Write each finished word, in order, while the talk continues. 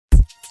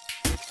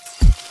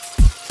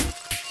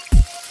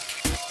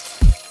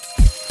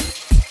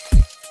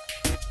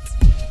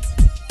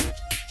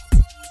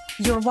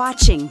You're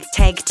watching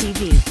TAG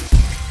TV.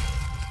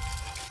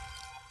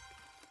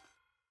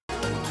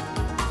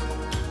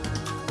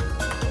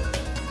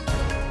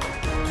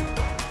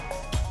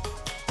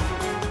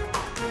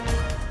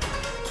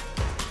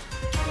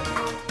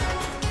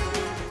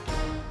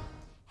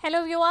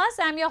 Hello viewers,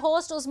 I'm your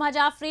host Uzma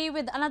Jafri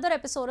with another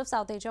episode of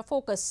South Asia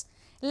Focus.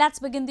 Let's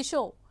begin the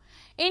show.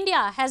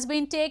 India has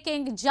been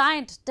taking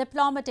giant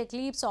diplomatic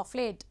leaps of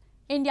late.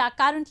 India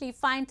currently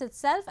finds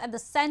itself at the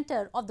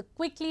center of the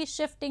quickly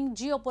shifting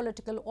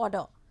geopolitical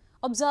order.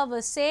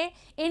 Observers say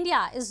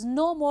India is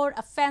no more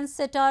a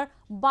fence-sitter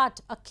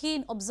but a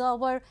keen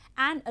observer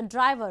and a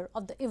driver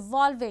of the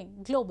evolving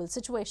global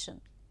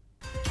situation.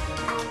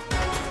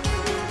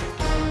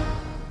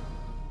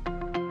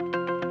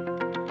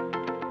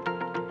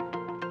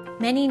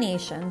 Many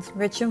nations,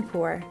 rich and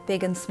poor,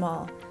 big and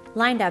small,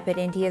 lined up at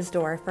India's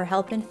door for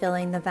help in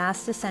filling the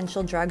vast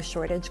essential drug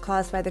shortage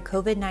caused by the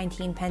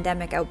COVID-19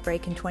 pandemic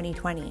outbreak in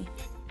 2020.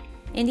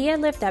 India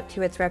lived up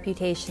to its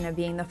reputation of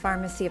being the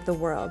pharmacy of the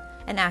world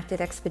and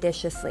acted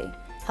expeditiously,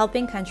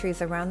 helping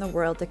countries around the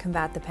world to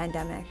combat the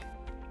pandemic.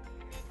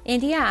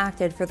 India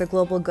acted for the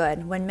global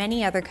good when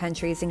many other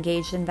countries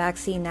engaged in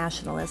vaccine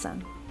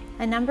nationalism.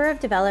 A number of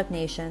developed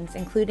nations,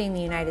 including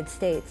the United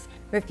States,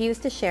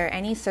 refused to share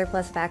any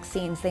surplus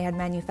vaccines they had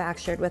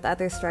manufactured with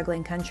other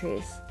struggling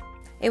countries.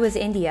 It was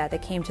India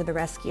that came to the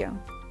rescue.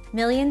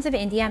 Millions of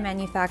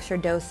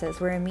India-manufactured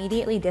doses were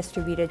immediately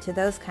distributed to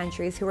those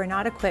countries who were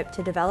not equipped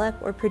to develop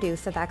or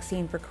produce a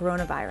vaccine for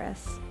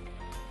coronavirus.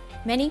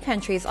 Many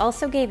countries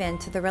also gave in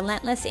to the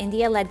relentless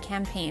India-led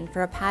campaign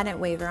for a patent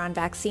waiver on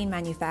vaccine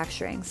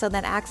manufacturing so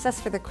that access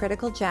for the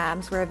critical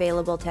jabs were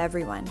available to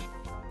everyone.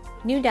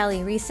 New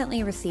Delhi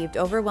recently received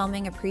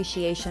overwhelming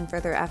appreciation for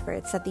their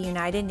efforts at the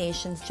United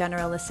Nations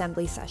General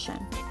Assembly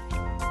session.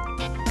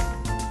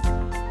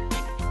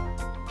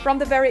 From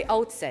the very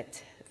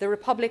outset, the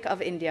Republic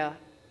of India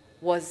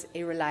was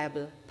a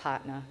reliable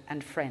partner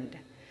and friend,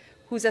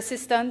 whose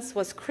assistance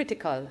was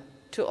critical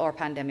to our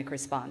pandemic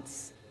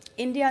response.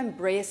 India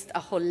embraced a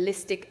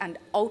holistic and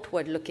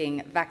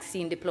outward-looking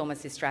vaccine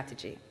diplomacy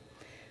strategy.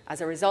 As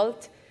a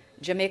result,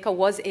 Jamaica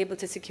was able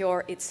to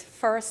secure its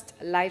first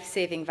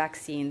life-saving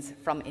vaccines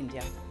from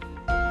India.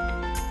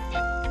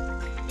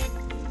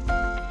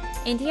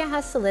 India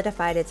has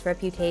solidified its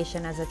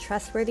reputation as a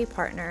trustworthy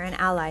partner and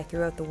ally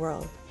throughout the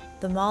world.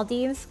 The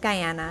Maldives,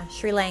 Guyana,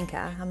 Sri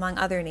Lanka, among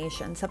other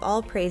nations, have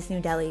all praised New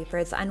Delhi for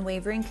its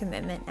unwavering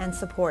commitment and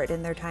support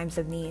in their times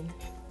of need.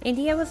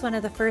 India was one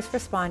of the first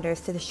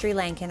responders to the Sri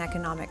Lankan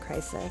economic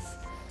crisis,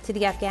 to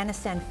the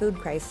Afghanistan food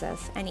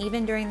crisis, and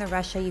even during the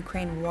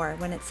Russia-Ukraine war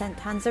when it sent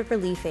tons of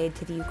relief aid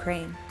to the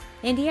Ukraine.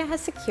 India has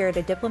secured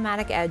a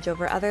diplomatic edge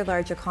over other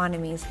large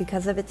economies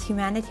because of its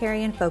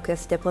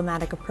humanitarian-focused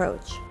diplomatic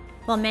approach.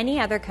 While many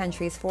other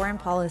countries' foreign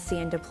policy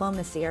and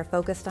diplomacy are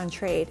focused on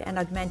trade and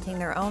augmenting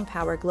their own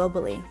power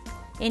globally,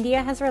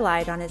 India has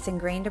relied on its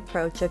ingrained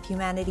approach of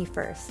humanity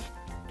first,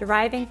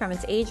 deriving from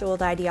its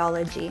age-old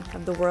ideology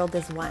of the world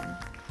as one,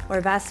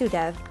 or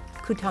Vasudhaiva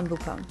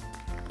Kutumbakam.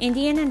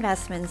 Indian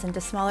investments into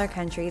smaller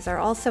countries are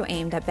also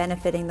aimed at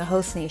benefiting the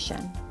host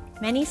nation.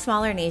 Many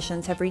smaller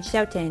nations have reached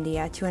out to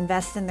India to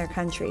invest in their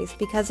countries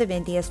because of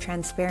India's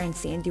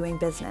transparency in doing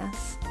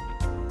business.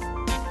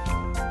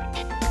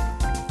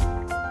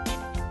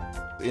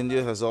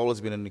 India has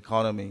always been an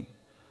economy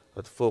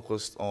that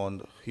focused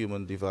on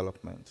human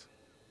development,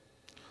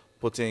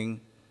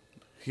 putting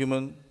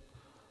human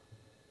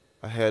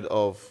ahead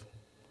of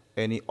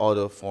any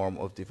other form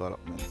of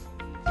development.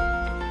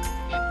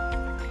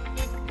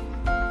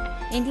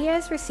 India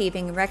is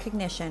receiving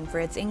recognition for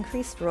its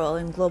increased role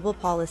in global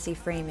policy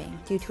framing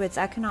due to its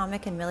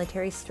economic and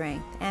military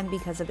strength and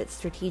because of its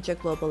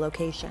strategic global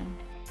location.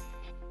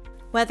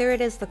 Whether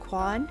it is the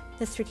Quad,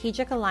 the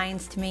strategic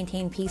alliance to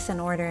maintain peace and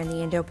order in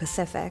the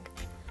Indo-Pacific,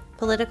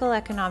 political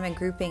economic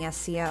grouping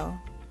SCO,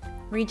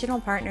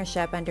 regional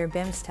partnership under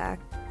BIMSTEC,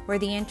 or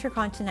the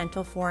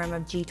Intercontinental Forum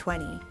of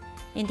G20,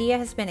 India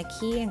has been a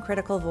key and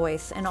critical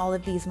voice in all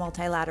of these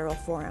multilateral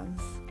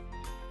forums.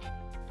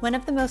 One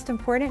of the most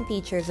important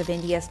features of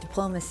India's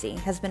diplomacy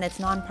has been its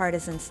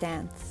nonpartisan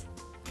stance.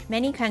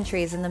 Many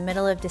countries in the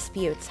middle of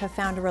disputes have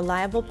found a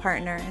reliable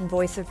partner and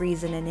voice of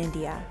reason in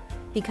India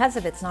because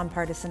of its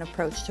nonpartisan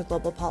approach to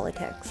global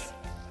politics.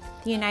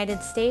 The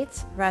United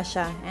States,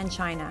 Russia, and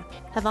China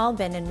have all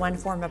been in one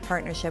form of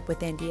partnership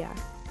with India.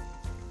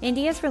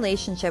 India's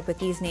relationship with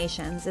these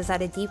nations is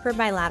at a deeper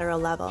bilateral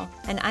level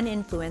and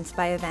uninfluenced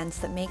by events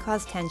that may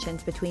cause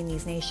tensions between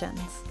these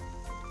nations.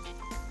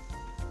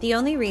 The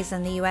only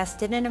reason the US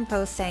didn't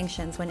impose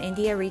sanctions when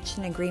India reached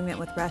an agreement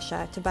with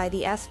Russia to buy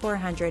the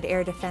S-400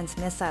 air defense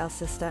missile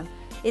system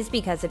is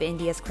because of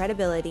India's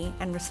credibility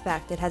and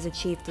respect it has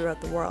achieved throughout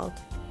the world.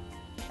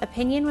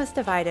 Opinion was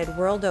divided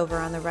world over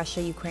on the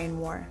Russia-Ukraine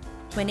war.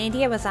 When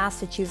India was asked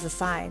to choose a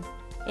side,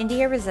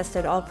 India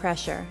resisted all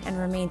pressure and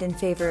remained in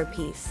favor of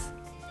peace.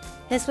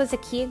 This was a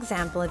key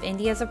example of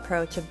India's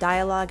approach of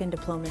dialogue and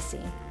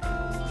diplomacy.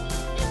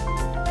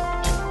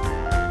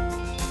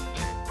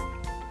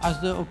 As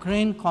the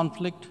Ukraine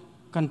conflict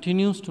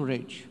continues to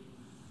rage,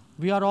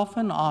 we are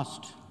often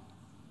asked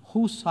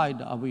whose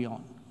side are we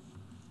on?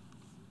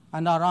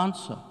 And our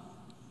answer,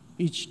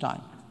 each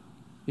time,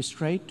 is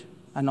straight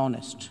and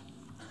honest.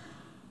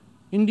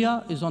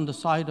 India is on the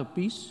side of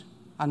peace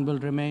and will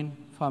remain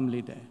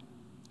firmly there.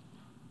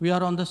 We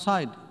are on the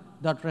side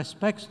that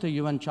respects the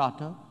UN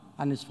Charter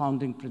and its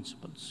founding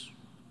principles.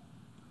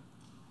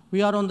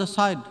 We are on the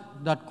side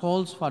that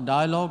calls for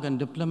dialogue and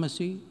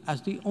diplomacy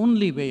as the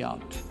only way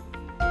out.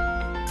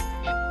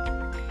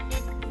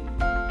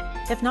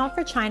 If not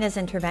for China's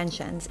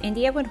interventions,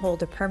 India would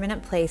hold a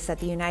permanent place at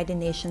the United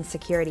Nations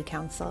Security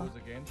Council.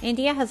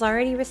 India has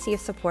already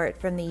received support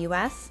from the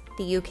US,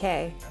 the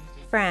UK,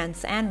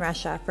 France, and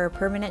Russia for a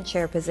permanent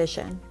chair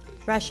position.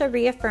 Russia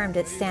reaffirmed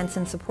its stance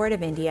in support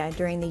of India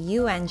during the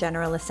UN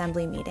General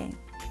Assembly meeting.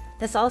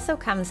 This also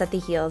comes at the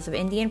heels of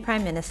Indian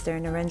Prime Minister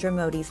Narendra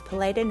Modi's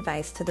polite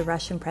advice to the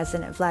Russian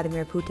President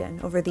Vladimir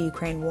Putin over the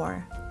Ukraine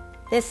war.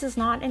 "This is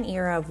not an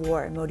era of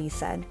war," Modi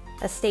said,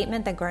 a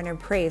statement that garnered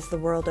praise the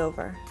world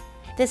over.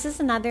 This is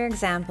another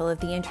example of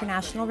the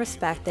international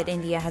respect that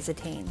India has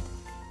attained.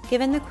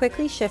 Given the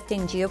quickly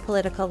shifting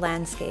geopolitical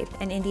landscape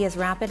and India's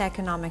rapid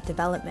economic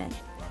development,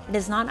 it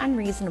is not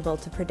unreasonable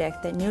to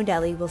predict that New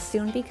Delhi will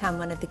soon become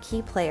one of the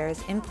key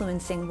players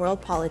influencing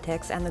world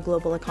politics and the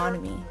global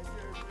economy.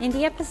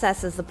 India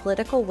possesses the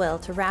political will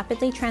to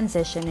rapidly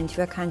transition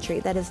into a country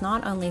that is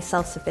not only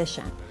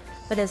self-sufficient,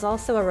 but is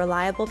also a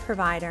reliable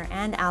provider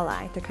and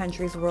ally to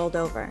countries world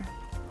over.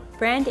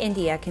 Brand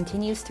India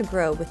continues to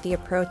grow with the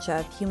approach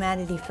of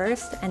humanity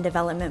first and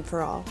development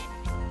for all.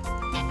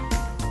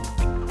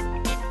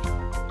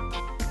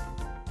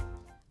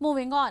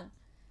 Moving on.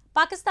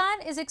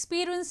 Pakistan is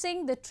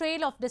experiencing the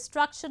trail of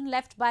destruction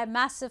left by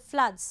massive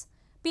floods.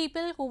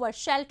 People who were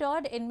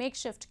sheltered in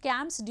makeshift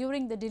camps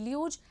during the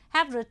deluge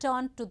have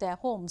returned to their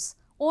homes,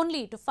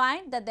 only to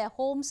find that their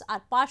homes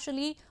are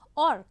partially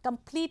or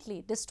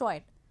completely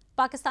destroyed.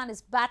 Pakistan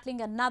is battling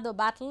another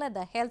battle at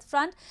the health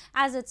front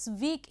as its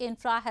weak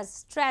infra has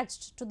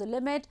stretched to the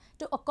limit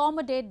to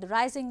accommodate the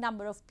rising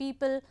number of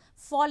people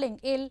falling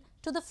ill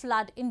to the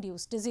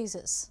flood-induced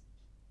diseases.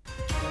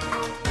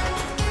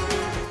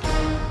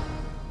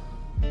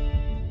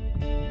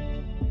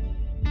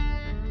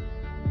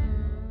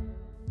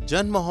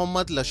 Jan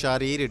Mohammad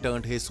Lashari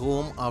returned his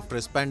home after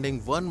spending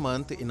 1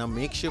 month in a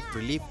makeshift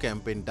relief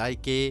camp in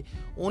Daike,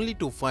 only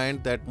to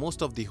find that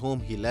most of the home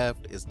he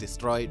left is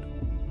destroyed.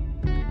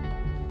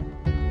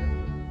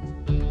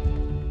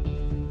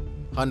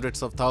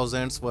 Hundreds of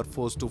thousands were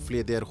forced to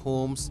flee their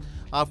homes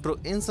after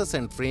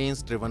incessant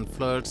rains-driven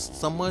floods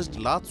submerged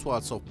large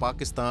swaths of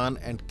Pakistan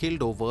and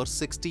killed over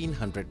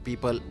 1,600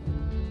 people.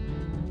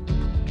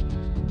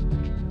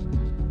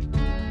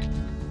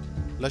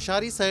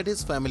 Lashari said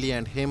his family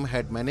and him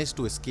had managed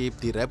to escape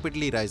the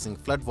rapidly rising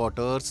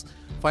floodwaters,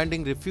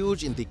 finding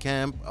refuge in the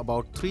camp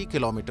about 3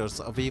 kilometers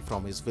away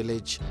from his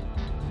village.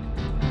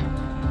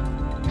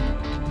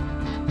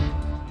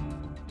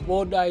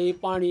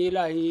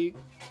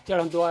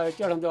 चढ़ंदो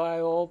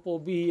आयो पोइ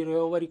बीह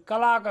रहियो worry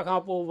कलाक खां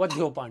पोइ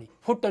वधियो पाणी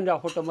फुटनि जा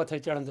foot मथे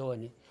चढ़ंदो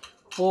वञे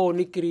पोइ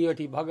निकिरी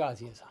वठी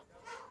भॻासीं असां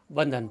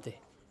बंधनि ते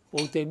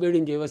पोइ उते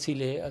ॿेड़ियुनि जे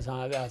वसीले असां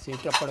वियासीं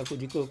टपड़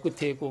कुझु को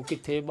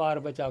किथे ॿार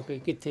बचा के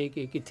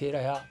किथे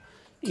रहिया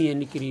ईअं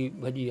निकिरी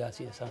भॼी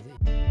वियासीं असां।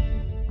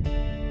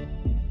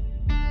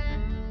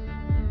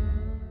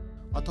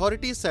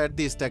 Authorities said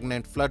the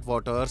stagnant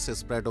floodwaters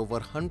spread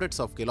over hundreds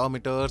of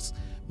kilometers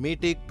may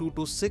take 2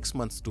 to 6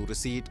 months to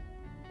recede.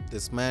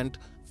 This meant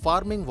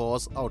farming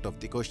was out of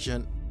the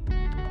question.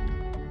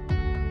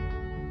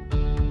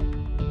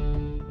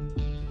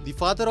 The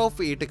father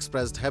of 8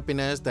 expressed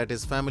happiness that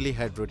his family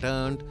had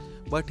returned,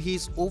 but he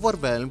is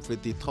overwhelmed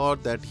with the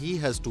thought that he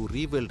has to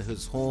rebuild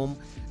his home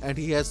and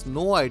he has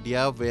no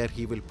idea where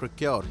he will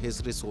procure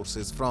his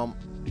resources from.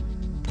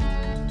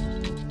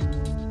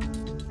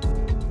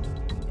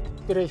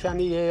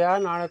 परेशानी ये है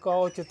नाणे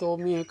को चितो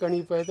मींहुं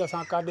कणी पए त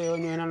असां काॾे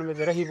वञूं हिननि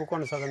में रही बि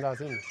कोन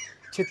सघंदासीं न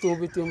छितूं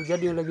बितियूं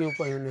जॾियूं लॻियूं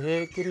पयूं आहिनि हे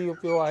किरी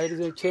पियो आहे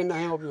हेॾे छेन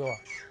हयो पियो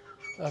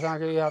आहे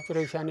असांखे इहा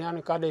परेशानी आहे न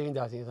काॾे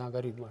वेंदासीं असां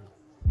ग़रीब माण्हू।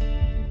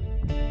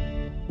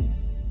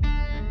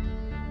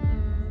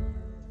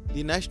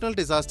 The National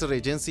Disaster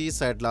Agency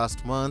said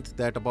last month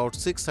that about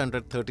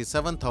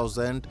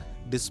 637,000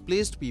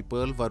 displaced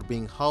people were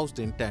being housed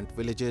in tent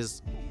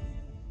villages.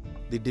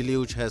 The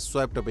deluge has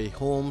swept away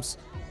homes,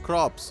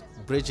 crops,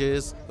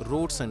 bridges,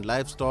 roads and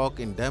livestock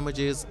in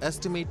damages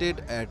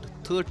estimated at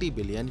 $30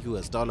 billion.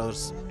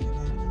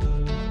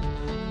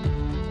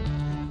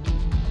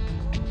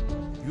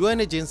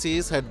 UN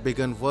agencies had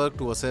begun work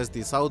to assess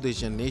the South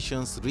Asian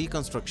nation's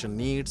reconstruction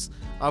needs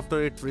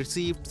after it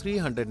received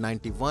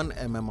 391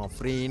 mm of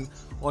rain,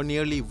 or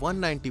nearly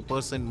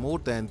 190% more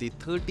than the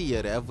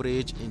 30-year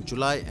average in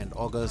July and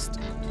August.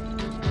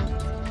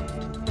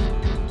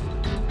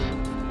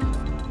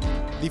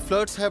 The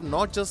floods have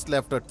not just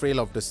left a trail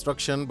of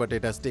destruction, but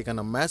it has taken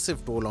a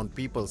massive toll on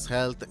people's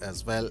health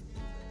as well.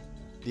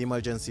 The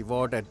emergency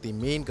ward at the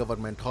main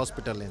government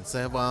hospital in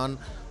Sehwan,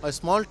 a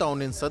small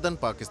town in southern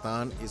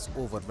Pakistan, is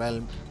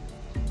overwhelmed.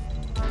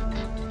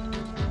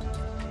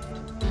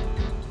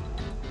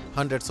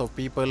 Hundreds of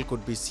people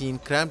could be seen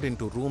crammed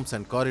into rooms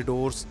and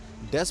corridors,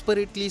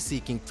 desperately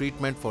seeking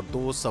treatment for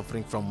those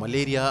suffering from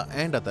malaria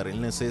and other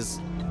illnesses.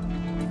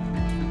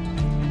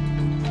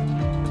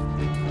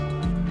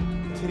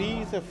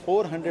 300 से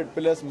 400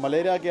 plus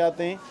malaria के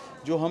आते हैं,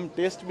 जो हम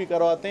test भी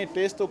करवाते हैं।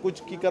 Test तो कुछ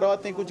की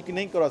करवाते हैं, कुछ की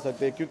नहीं करवा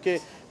सकते, क्योंकि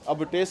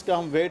अब टेस्ट का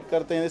हम वेट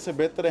करते हैं। इससे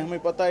बेहतर है हमें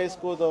पता है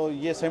इसको तो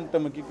ये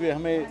सिम्टम, क्योंकि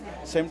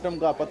हमें सिम्टम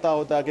का पता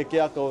होता है कि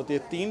क्या होती है।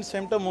 3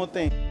 सिम्टम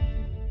होते हैं।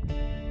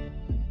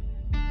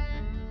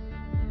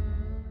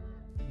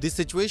 The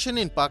situation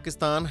in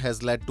Pakistan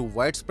has led to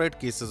widespread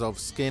cases of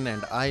skin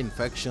and eye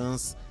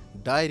infections,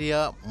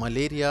 diarrhea,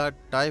 malaria,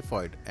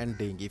 typhoid, and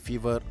dengue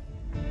fever.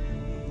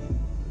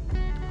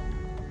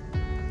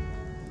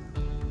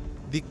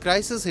 The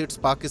crisis hits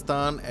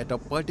Pakistan at a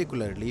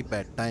particularly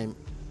bad time.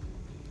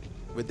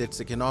 With its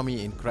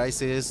economy in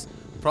crisis,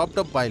 propped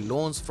up by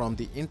loans from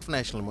the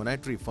International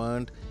Monetary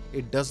Fund,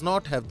 it does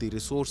not have the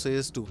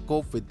resources to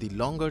cope with the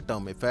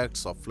longer-term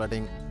effects of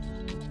flooding.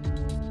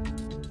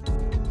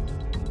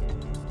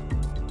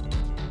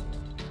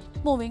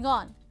 Moving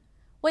on.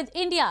 With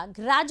India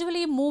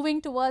gradually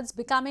moving towards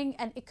becoming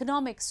an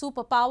economic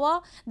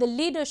superpower, the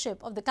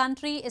leadership of the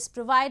country is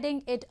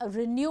providing it a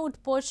renewed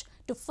push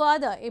to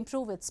further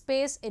improve its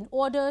pace in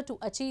order to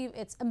achieve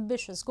its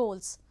ambitious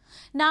goals.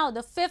 Now,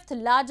 the 5th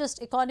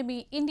largest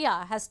economy,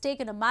 India has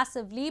taken a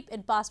massive leap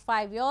in past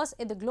 5 years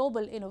in the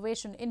Global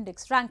Innovation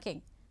Index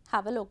ranking.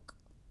 Have a look.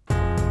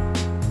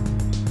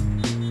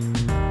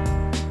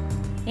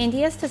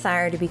 India's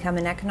desire to become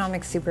an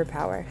economic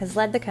superpower has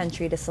led the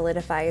country to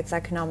solidify its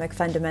economic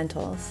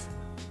fundamentals.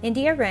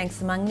 India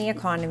ranks among the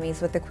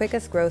economies with the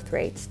quickest growth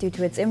rates due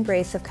to its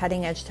embrace of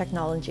cutting-edge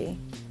technology,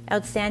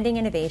 outstanding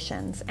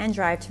innovations, and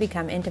drive to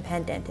become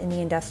independent in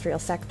the industrial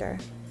sector.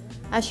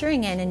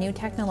 Ushering in a new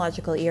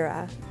technological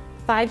era,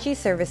 5G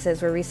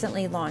services were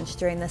recently launched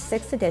during the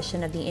 6th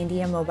edition of the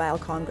India Mobile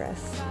Congress.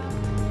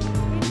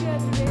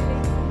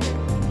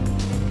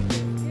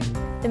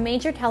 The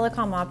major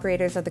telecom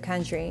operators of the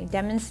country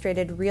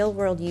demonstrated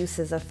real-world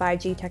uses of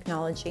 5G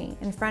technology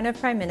in front of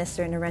Prime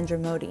Minister Narendra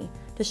Modi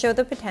to show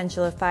the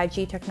potential of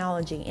 5G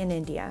technology in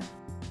India.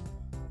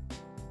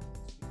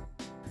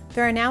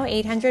 There are now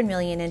 800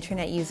 million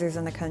internet users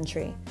in the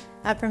country,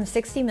 up from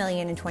 60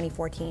 million in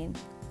 2014.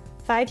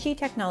 5G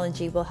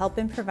technology will help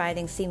in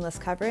providing seamless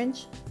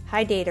coverage,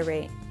 high data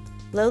rate,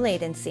 low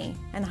latency,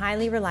 and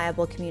highly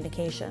reliable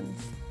communications.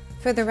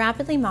 For the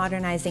rapidly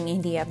modernizing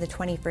India of the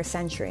 21st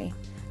century,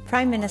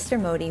 Prime Minister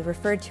Modi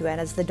referred to it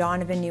as the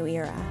dawn of a new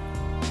era.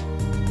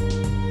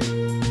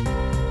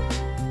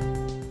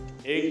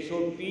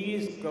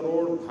 130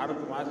 crore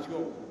भारतवासियों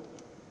को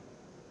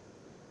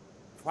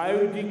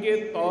 5G के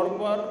तौर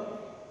पर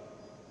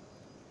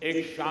एक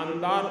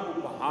शानदार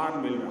उपहार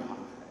मिल रहा है।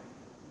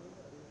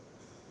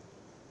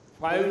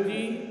 5G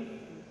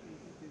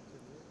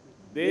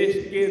देश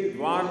के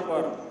द्वार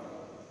पर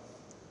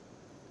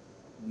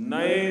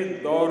नए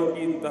दौर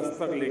की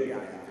दस्तक लेके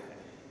आया है।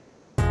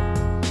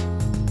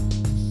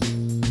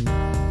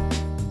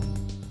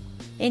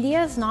 India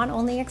is not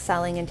only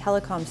excelling in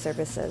telecom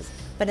services,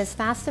 but is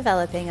fast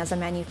developing as a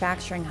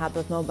manufacturing hub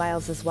of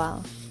mobiles as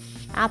well.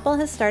 Apple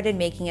has started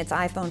making its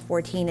iPhone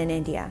 14 in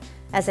India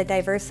as it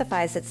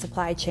diversifies its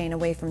supply chain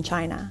away from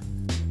China.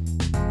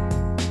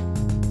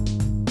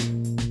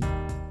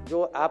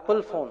 जो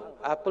Apple phone,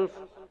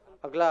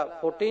 अगला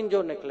 14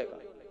 जो निकलेगा,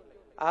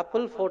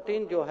 Apple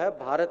 14 जो है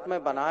भारत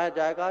में बनाया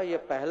जाएगा। ये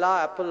पहला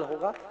एप्पल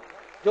होगा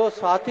जो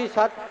साथ ही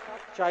साथ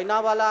चाइना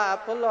वाला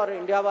एप्पल और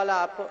इंडिया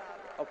वाला एप्पल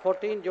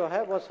 14 जो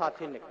है वो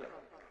साथ ही निकलेगा।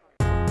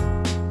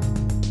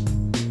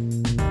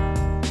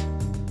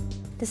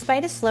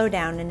 Despite a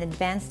slowdown in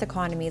advanced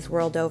economies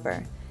world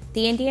over,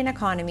 the Indian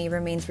economy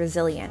remains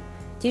resilient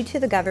due to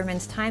the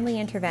government's timely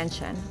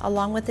intervention,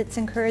 along with its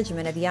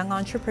encouragement of young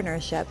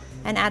entrepreneurship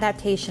and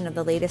adaptation of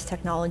the latest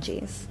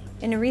technologies.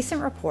 In a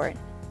recent report,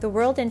 the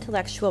World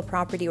Intellectual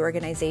Property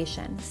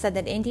Organization said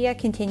that India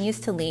continues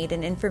to lead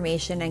in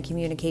information and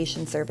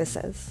communication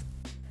services.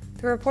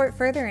 The report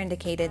further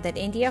indicated that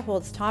India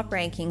holds top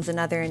rankings in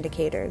other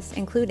indicators,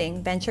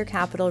 including venture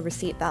capital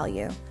receipt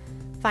value,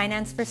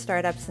 finance for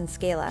startups and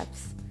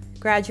scale-ups,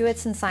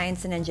 graduates in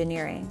science and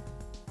engineering,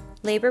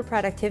 labor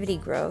productivity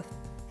growth,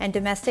 and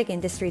domestic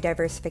industry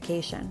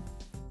diversification.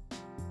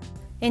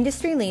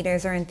 Industry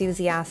leaders are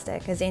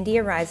enthusiastic as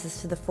India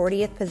rises to the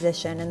 40th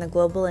position in the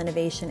Global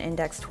Innovation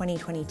Index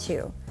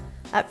 2022,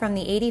 up from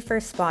the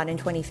 81st spot in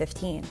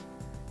 2015.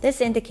 This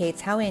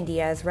indicates how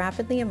India is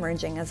rapidly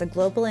emerging as a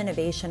global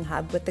innovation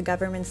hub with the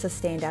government's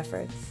sustained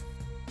efforts.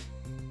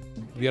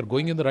 We are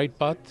going in the right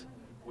path,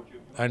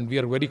 and we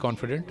are very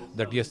confident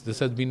that yes, this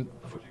has been,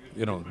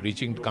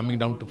 coming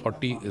down to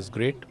 40 is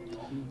great.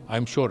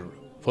 I'm sure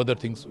further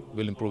things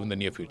will improve in the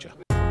near future.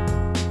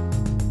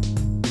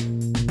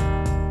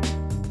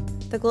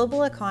 The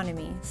global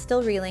economy,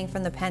 still reeling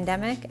from the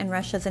pandemic and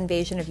Russia's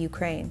invasion of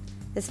Ukraine,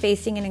 is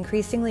facing an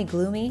increasingly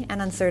gloomy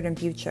and uncertain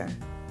future.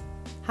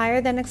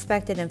 Higher than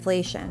expected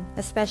inflation,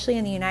 especially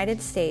in the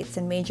United States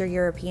and major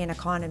European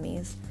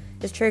economies,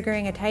 is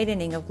triggering a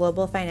tightening of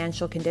global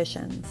financial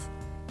conditions.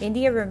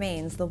 India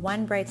remains the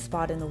one bright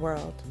spot in the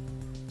world.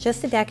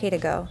 Just a decade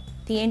ago,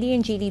 the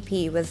Indian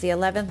GDP was the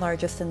 11th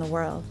largest in the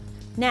world.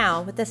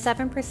 Now, with a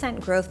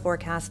 7% growth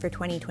forecast for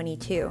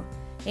 2022,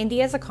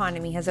 India's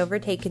economy has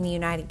overtaken the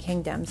United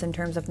Kingdom's in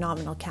terms of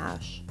nominal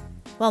cash.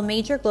 While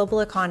major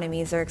global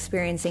economies are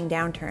experiencing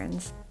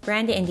downturns,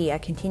 brand India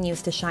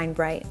continues to shine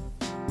bright.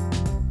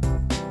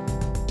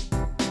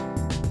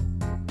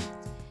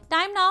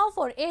 Time now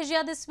for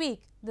Asia This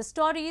Week, the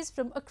stories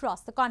from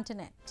across the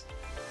continent.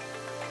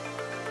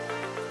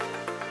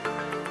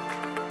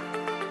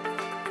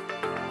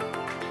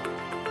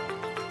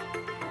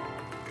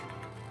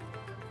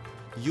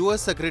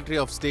 US Secretary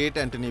of State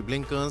Antony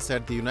Blinken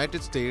said the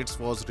United States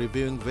was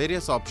reviewing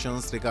various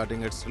options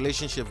regarding its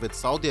relationship with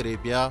Saudi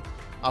Arabia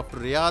after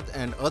Riyadh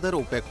and other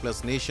OPEC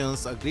Plus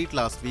nations agreed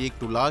last week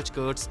to large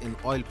cuts in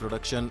oil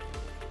production.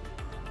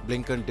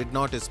 Blinken did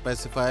not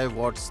specify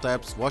what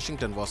steps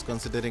Washington was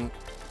considering.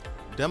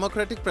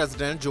 Democratic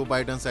President Joe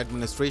Biden's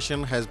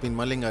administration has been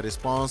mulling a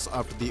response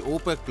after the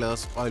OPEC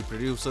Plus oil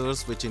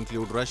producers, which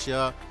include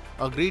Russia,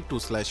 agreed to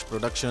slash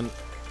production.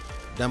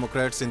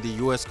 Democrats in the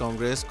US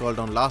Congress called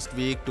on last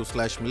week to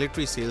slash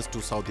military sales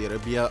to Saudi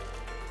Arabia.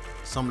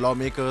 Some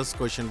lawmakers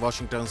questioned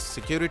Washington's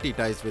security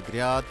ties with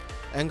Riyadh,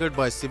 angered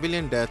by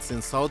civilian deaths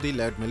in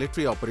Saudi-led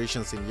military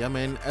operations in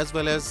Yemen as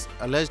well as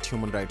alleged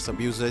human rights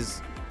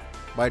abuses.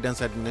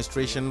 Biden's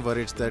administration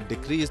worries that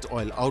decreased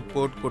oil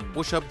output could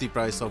push up the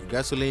price of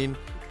gasoline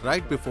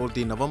right before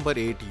the November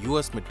 8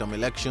 US midterm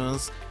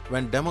elections,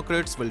 when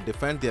Democrats will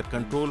defend their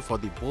control for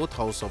the both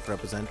House of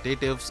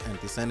Representatives and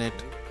the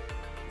Senate.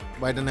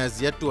 Biden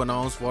has yet to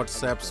announce what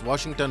steps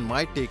Washington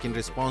might take in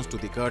response to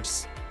the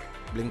cuts.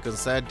 Blinken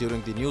said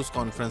during the news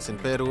conference in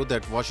Peru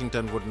that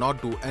Washington would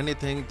not do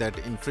anything that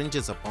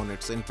infringes upon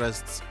its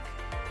interests.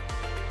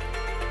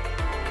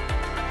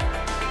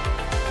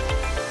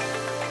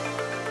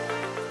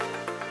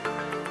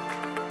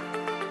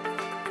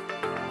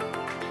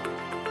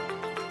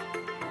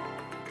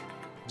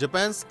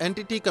 Japan's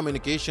NTT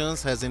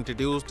Communications has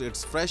introduced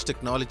its fresh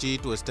technology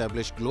to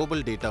establish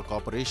global data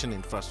cooperation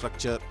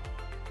infrastructure.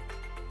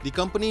 The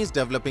company is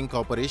developing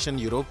Cooperation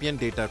European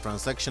Data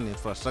Transaction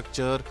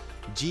Infrastructure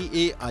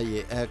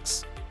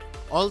 (GAIAX).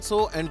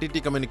 Also,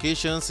 NTT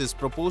Communications is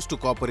proposed to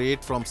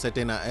cooperate from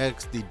Setena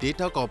X, the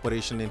data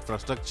cooperation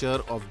infrastructure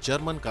of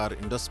German car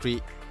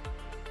industry.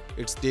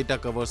 Its data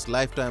covers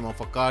lifetime of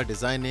a car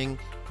designing,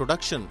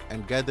 production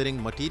and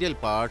gathering material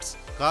parts,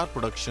 car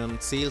production,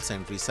 sales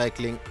and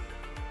recycling.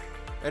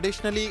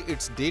 Additionally,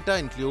 its data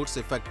includes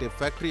effective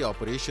factory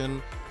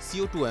operation,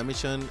 CO2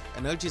 emission,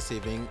 energy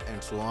saving,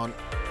 and so on.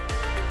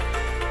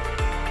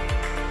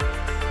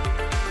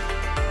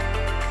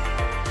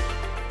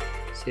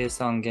 生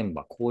産現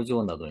場、工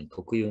場などに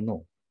特有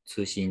の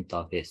通信イン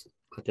ターフェース、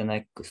カテナ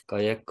X、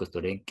ガイア X と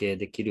連携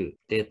できる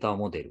データ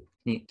モデル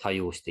に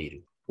対応してい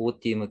る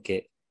OT 向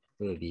け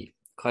および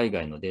海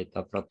外のデー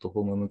タプラット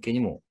フォーム向け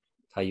にも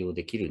対応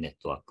できるネッ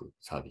トワーク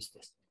サービス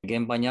です。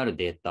現場にある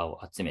データ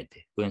を集め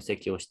て分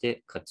析をし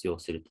て活用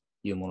すると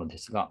いうもので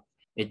すが、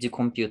エッジ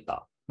コンピュー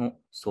ターの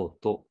層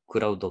と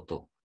クラウド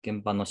と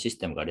現場のシス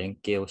テムが連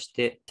携をし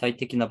て最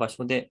適な場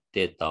所で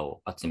データ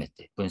を集め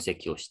て分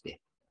析をし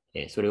て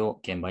それを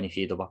現場にフ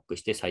ィードバック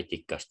して最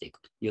適化していく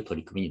という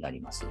取り組みになり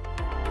ます。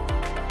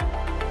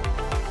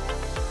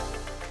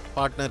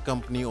Partner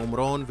company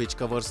Omron, which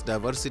covers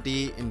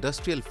diversity,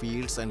 industrial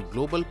fields and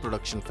global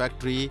production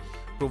factory,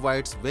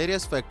 provides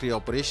various factory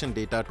operation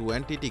data to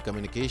NTT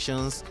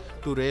Communications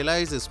to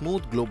realize a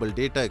smooth global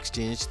data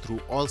exchange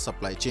through all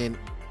supply chain.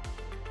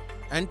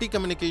 NTT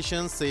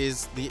Communications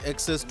says the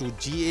access to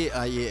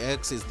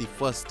GAIAX is the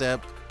first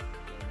step.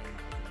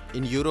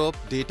 In Europe,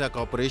 data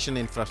cooperation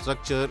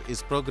infrastructure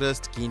is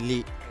progressed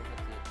keenly.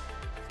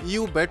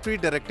 EU Battery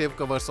Directive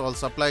covers all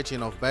supply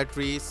chain of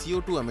battery,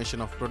 CO2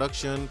 emission of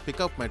production,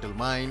 pickup metal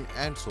mine,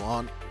 and so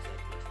on.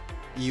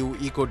 EU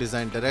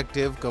Eco-Design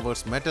Directive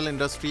covers metal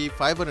industry,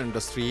 fiber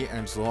industry,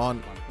 and so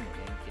on.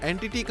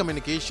 NTT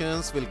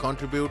Communications will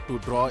contribute to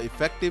draw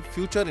effective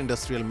future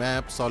industrial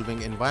map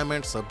solving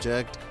environment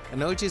subject,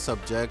 energy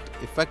subject,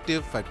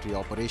 effective factory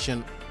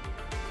operation.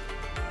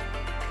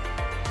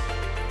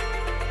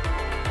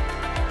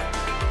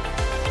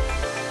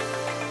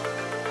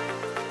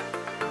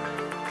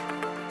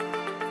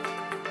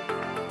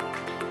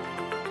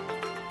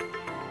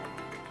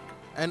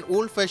 An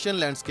old-fashioned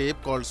landscape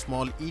called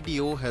Small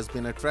EDO has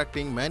been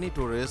attracting many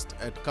tourists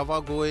at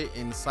Kawagoe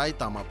in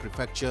Saitama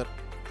Prefecture.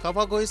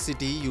 Kawagoe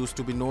city used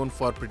to be known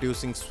for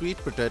producing sweet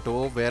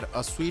potato, where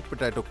a sweet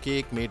potato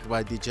cake made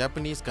by the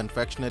Japanese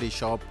confectionery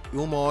shop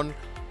Umon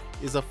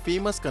is a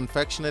famous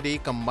confectionery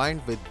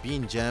combined with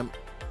bean jam.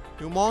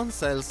 Umon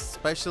sells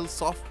special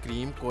soft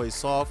cream Koi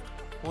Soft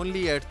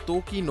only at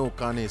Toki no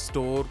Kane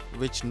store,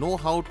 which know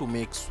how to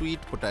make sweet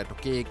potato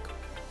cake.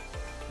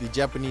 The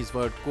Japanese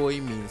word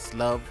Koi means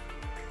love.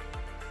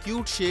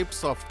 Cute-shaped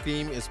soft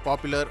cream is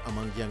popular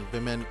among young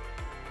women.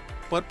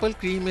 Purple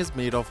cream is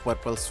made of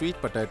purple sweet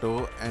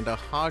potato and a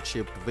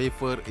heart-shaped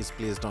wafer is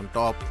placed on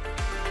top.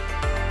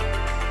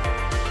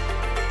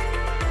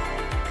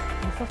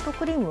 ソフト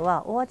クリーム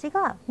はお味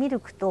がミル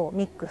クと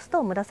ミックス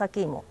と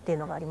紫芋っていう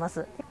のがありま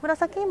す。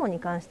紫芋に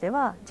関して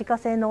は自家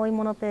製のお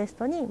芋のペース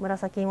トに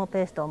紫芋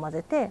ペーストを混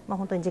ぜて、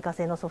本当に自家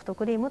製のソフト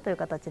クリームという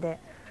形で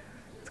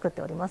作っ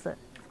ております。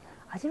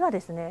味はで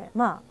すね、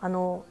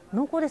濃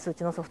厚です。う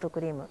ちのソフト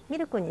クリーム、ミ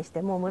ルクにし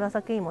ても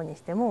紫芋に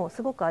しても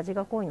すごく味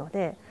が濃いの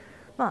で、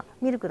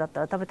ミルクだった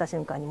ら食べた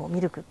瞬間にも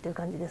ミルクっていう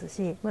感じです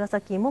し、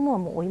紫芋も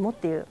もうお芋っ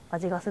ていう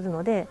味がする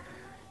ので、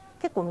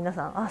結構皆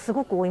さんす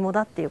ごくお芋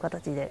だっていう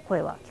形で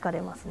声は聞か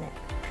れますね。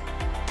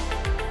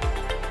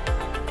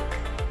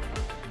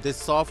This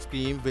soft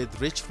cream with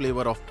rich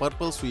flavor of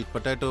purple sweet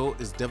potato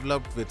is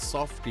developed with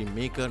soft cream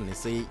maker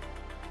Nisei.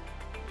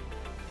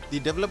 The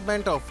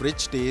development of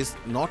rich taste,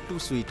 not too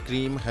sweet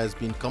cream has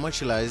been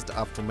commercialized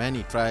after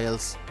many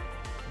trials.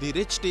 The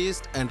rich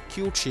taste and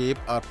cute shape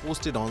are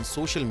posted on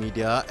social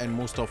media and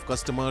most of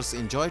customers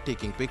enjoy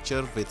taking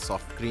picture with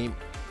soft cream.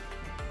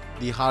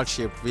 The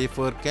heart-shaped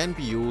wafer can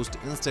be used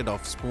instead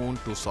of spoon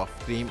to soft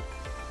cream.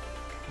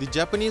 The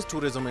Japanese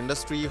tourism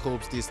industry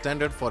hopes the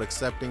standard for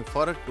accepting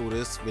foreign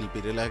tourists will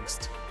be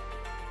relaxed.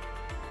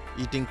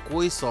 Eating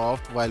koi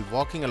soft while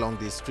walking along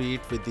the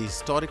street with the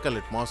historical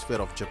atmosphere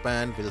of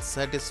Japan will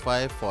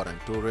satisfy foreign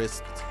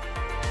tourists.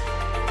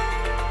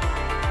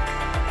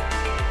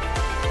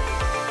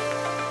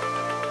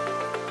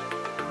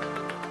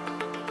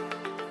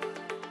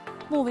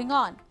 Moving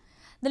on.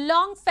 The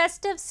long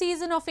festive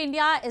season of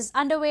India is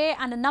underway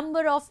and a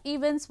number of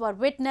events were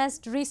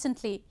witnessed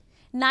recently.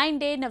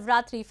 9-day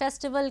Navratri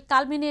festival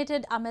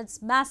culminated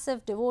amidst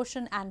massive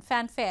devotion and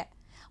fanfare.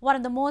 One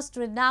of the most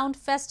renowned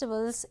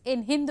festivals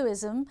in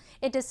Hinduism,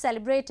 it is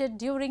celebrated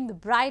during the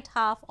bright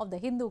half of the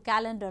Hindu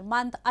calendar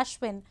month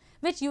Ashwin,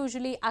 which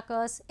usually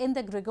occurs in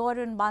the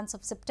Gregorian months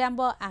of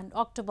September and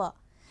October.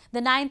 The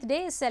 9th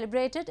day is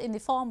celebrated in the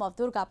form of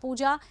Durga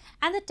Puja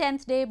and the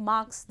 10th day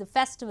marks the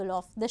festival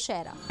of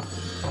Dussehra.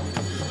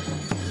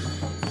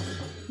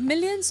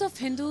 Millions of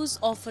Hindus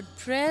offered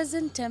prayers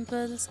in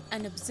temples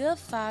and observed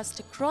fast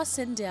across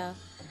India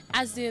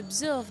as they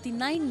observe the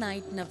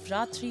 9-night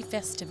Navratri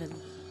festival.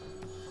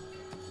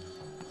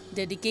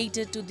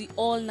 Dedicated to the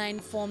all 9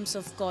 forms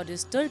of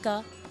goddess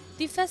Durga,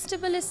 the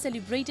festival is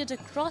celebrated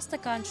across the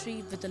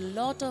country with a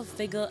lot of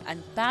vigor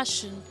and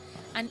passion,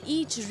 and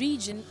each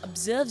region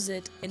observes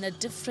it in a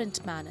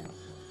different manner.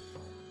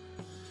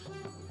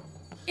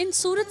 In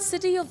Surat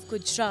city of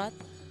Gujarat,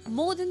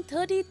 more than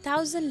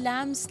 30,000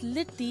 lamps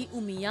lit the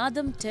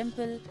Umayadam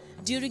temple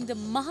during the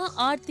Maha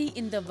Aarti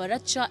in the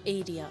Varacha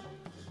area.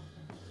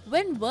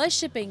 When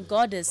worshipping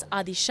goddess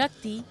Adi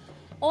Shakti,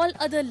 all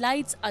other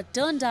lights are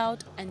turned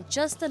out and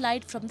just the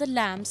light from the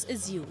lamps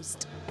is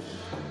used.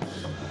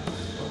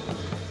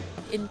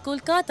 In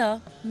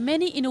Kolkata,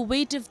 many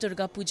innovative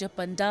Durga Puja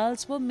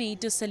pandals were made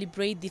to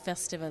celebrate the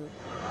festival.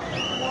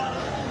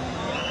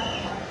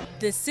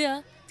 This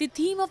year, the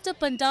theme of the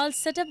pandal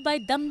set up by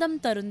Dam Dam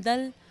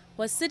Tarundal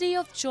was City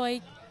of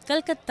Joy,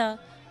 Calcutta,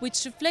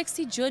 which reflects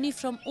the journey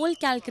from old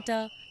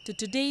Calcutta to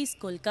today's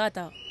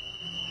Kolkata.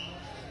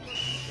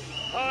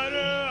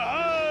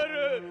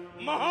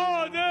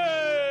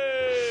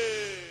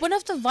 One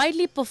of the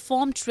widely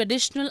performed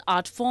traditional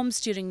art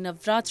forms during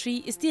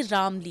Navratri is the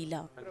Ram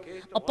Leela,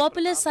 a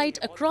popular sight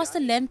across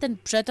the length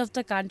and breadth of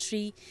the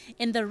country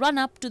in the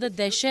run-up to the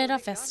Dussehra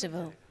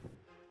festival.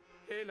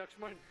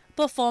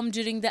 Performed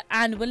during the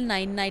annual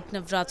 9-night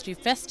Navratri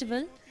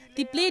festival,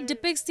 the play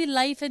depicts the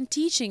life and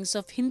teachings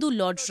of Hindu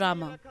Lord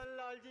Rama.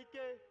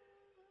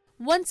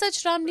 One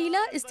such Ram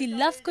Leela is the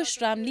Love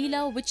Kush Ram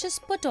Leela, which is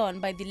put on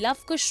by the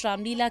Love Kush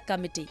Ram Leela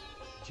committee.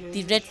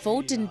 The Red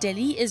Fort in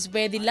Delhi is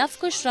where the Love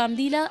Kush Ram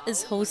Leela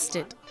is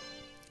hosted.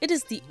 It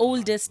is the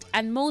oldest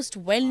and most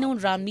well-known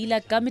Ram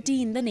Leela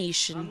committee in the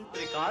nation.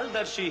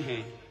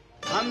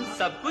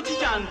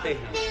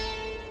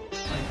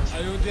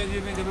 Ayodhya ji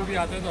में जब भी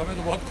आते हैं तो हमें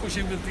तो बहुत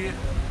खुशी मिलती है।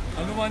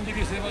 हनुमान जी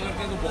की सेवा करते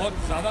हैं तो बहुत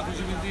ज़्यादा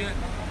खुशी मिलती है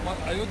और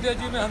अयोध्या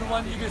जी में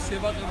हनुमान जी की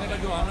सेवा करने का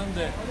जो आनंद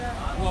है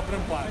वो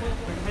अपरंपार है।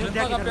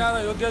 जनता का प्यार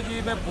अयोध्या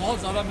जी में बहुत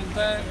ज़्यादा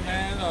मिलता है।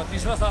 मैं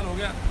तीसरा साल हो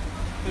गया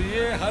तो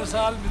ये हर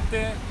साल मिलते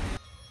हैं।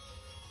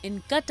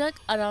 In Cuttack,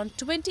 around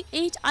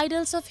 28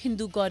 idols of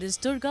Hindu goddess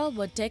Durga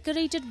were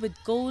decorated with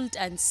gold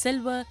and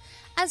silver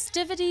as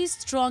devotees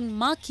thronged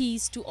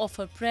marquees to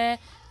offer prayer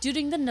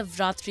during the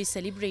Navratri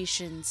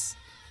celebrations.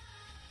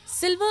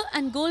 Silver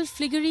and gold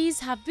filigranes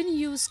have been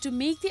used to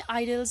make the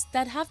idols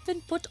that have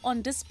been put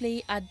on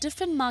display at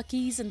different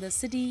marquees in the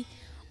city,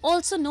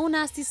 also known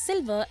as the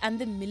Silver and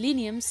the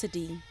Millennium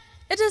City.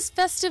 It is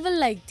festivals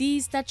like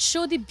these that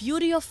show the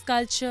beauty of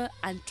culture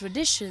and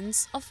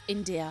traditions of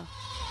India.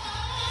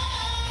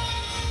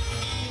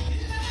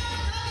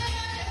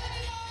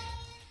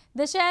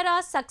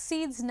 Dussehra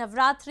succeeds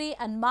Navratri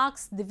and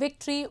marks the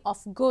victory of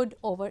good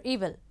over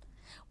evil.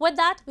 With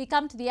that, we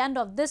come to the end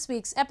of this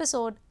week's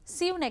episode.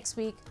 See you next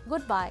week.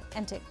 Goodbye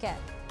and take care.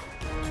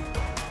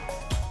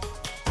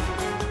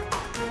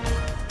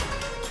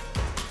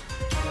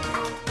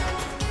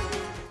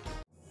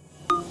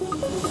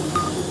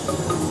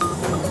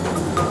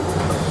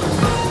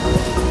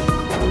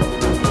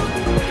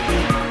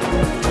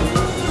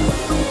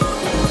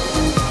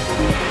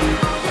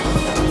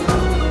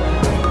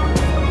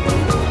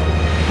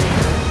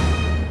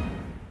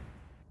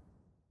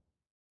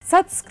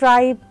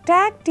 Subscribe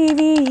Tag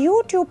TV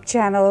YouTube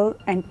channel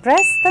and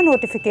press the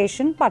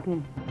notification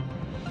button.